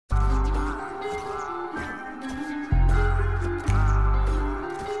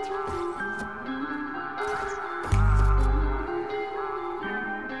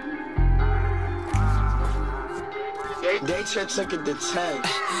took it to 10.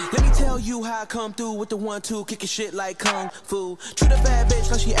 Let me tell you how I come through with the 1-2, kicking shit like kung fu. Treat a bad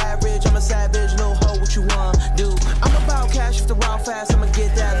bitch like she average. I'm a savage, little hoe, what you want do? I'm about cash if the raw fast. I'ma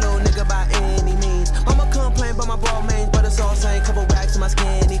get that little nigga by any means. Mama complain about my ball mains, but it's all same. Couple racks in my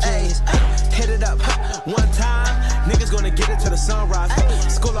skinny jeans. Hit it up one time, niggas gonna get it to the sunrise.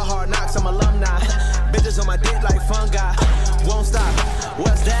 School of hard knocks, I'm alumni. Bitches on my dick like fungi. Won't stop.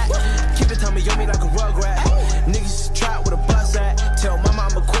 What's that? Keep it tummy on me like a rugrat. Niggas trap with a bus at. Tell mama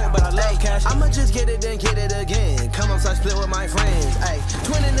I'ma quit, but I love cash. I'ma just get it and get it again. Come up, so I split with my friends. Ayy,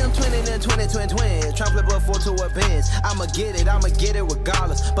 twin and them, twin. Try flip a 4 to a Benz. I'ma get it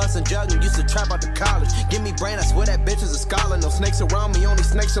regardless. Bustin' juggling, used to trap out to college. Give me brain, I swear that bitch is a scholar. No snakes around me, only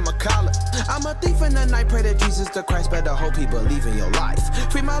snakes in my collar. I'm a thief in the night, pray that Jesus the Christ better hope he believe in your life.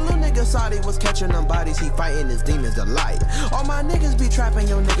 Free my little nigga Saudi was catching them bodies, he fighting his demons delight. All my niggas be trapping,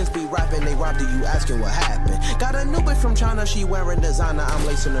 your niggas be rapping. They robbed you asking what happened. Got a new bitch from China, she wearing designer. I'm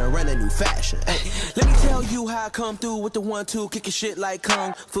lacing her in a new fashion. Ay, let me tell you how I come through with the 1-2, kicking shit like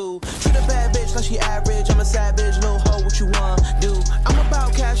kung fu. Treat a bad bitch like she average. I'm a savage, little hoe, what you want do? I'm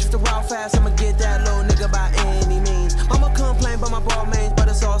about cash if the raw fast. I'ma get that little nigga by any means. Mama complain about my ball mains, but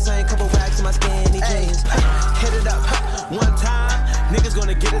it's all same. Couple racks in my skinny jeans. Hit it up one time, niggas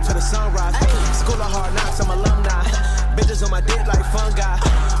gonna get it to the sunrise. School of hard knocks, I'm alumni. Bitches on my dick like fungi.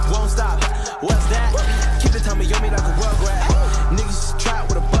 Won't stop. What's that? Keep it tummy on me like a rugrat. Niggas trap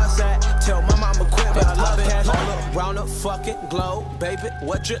with a bus at. Tell mama I'ma quit, but I love it. All around the fucking globe, baby,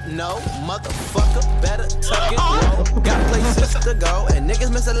 what you know? Motherfucker, better tuck it low. Got places to go, and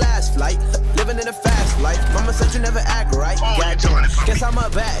niggas miss the last flight. Living in a fast life. Mama said you never act right. Goddamn. Guess I'm a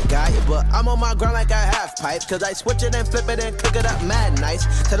bad guy, but I'm on my grind like a half pipe. Cause I switch it and flip it and cook it up mad nice.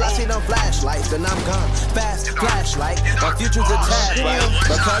 Till I see them flashlights, then I'm gone. Fast flashlight, my future's a tad bright.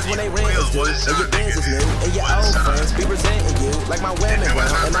 Because when they rent is due, and your Benz is new, and your old friends be presenting you like my women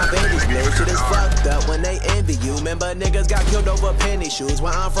round and my baby's new. Shit is fucked up when they envy you. Remember niggas got killed over penny shoes.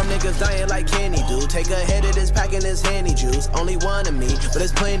 Where I'm from, niggas dying like Kenny do. Take a hit of this pack and this Henny juice. Only one of me, but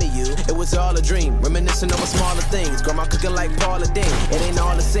it's plenty of you. It was all a dream, reminiscing over smaller things. Grandma cooking like Paula Dean. It ain't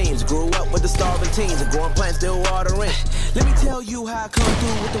all it seems. Grew up with the starving teens, and growing plants still watering. Let me tell you how I come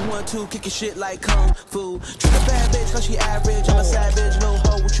through with the 1-2, kicking shit like kung fu. Treat a bad bitch like she average. I'm a savage, little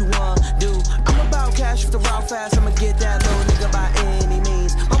hoe, what you want do? I'm about cash if the raw fast. I'ma get that little nigga by any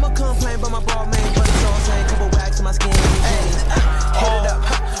means. Mama complain about my ball main, but it's all same. Couple racks in my skinny jeans. Hit it up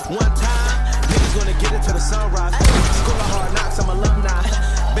one time, niggas gonna get it to the sunrise. School of hard knocks, I'm alumni.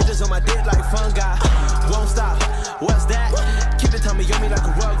 Bitches on my dick like fungi. Won't stop. What's that? Keep it tummy on me like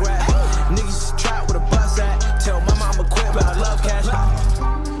a rugrat. Niggas trap with a bus at. Tell mama I'ma quit, but I love cash.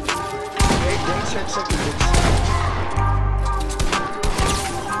 They took it to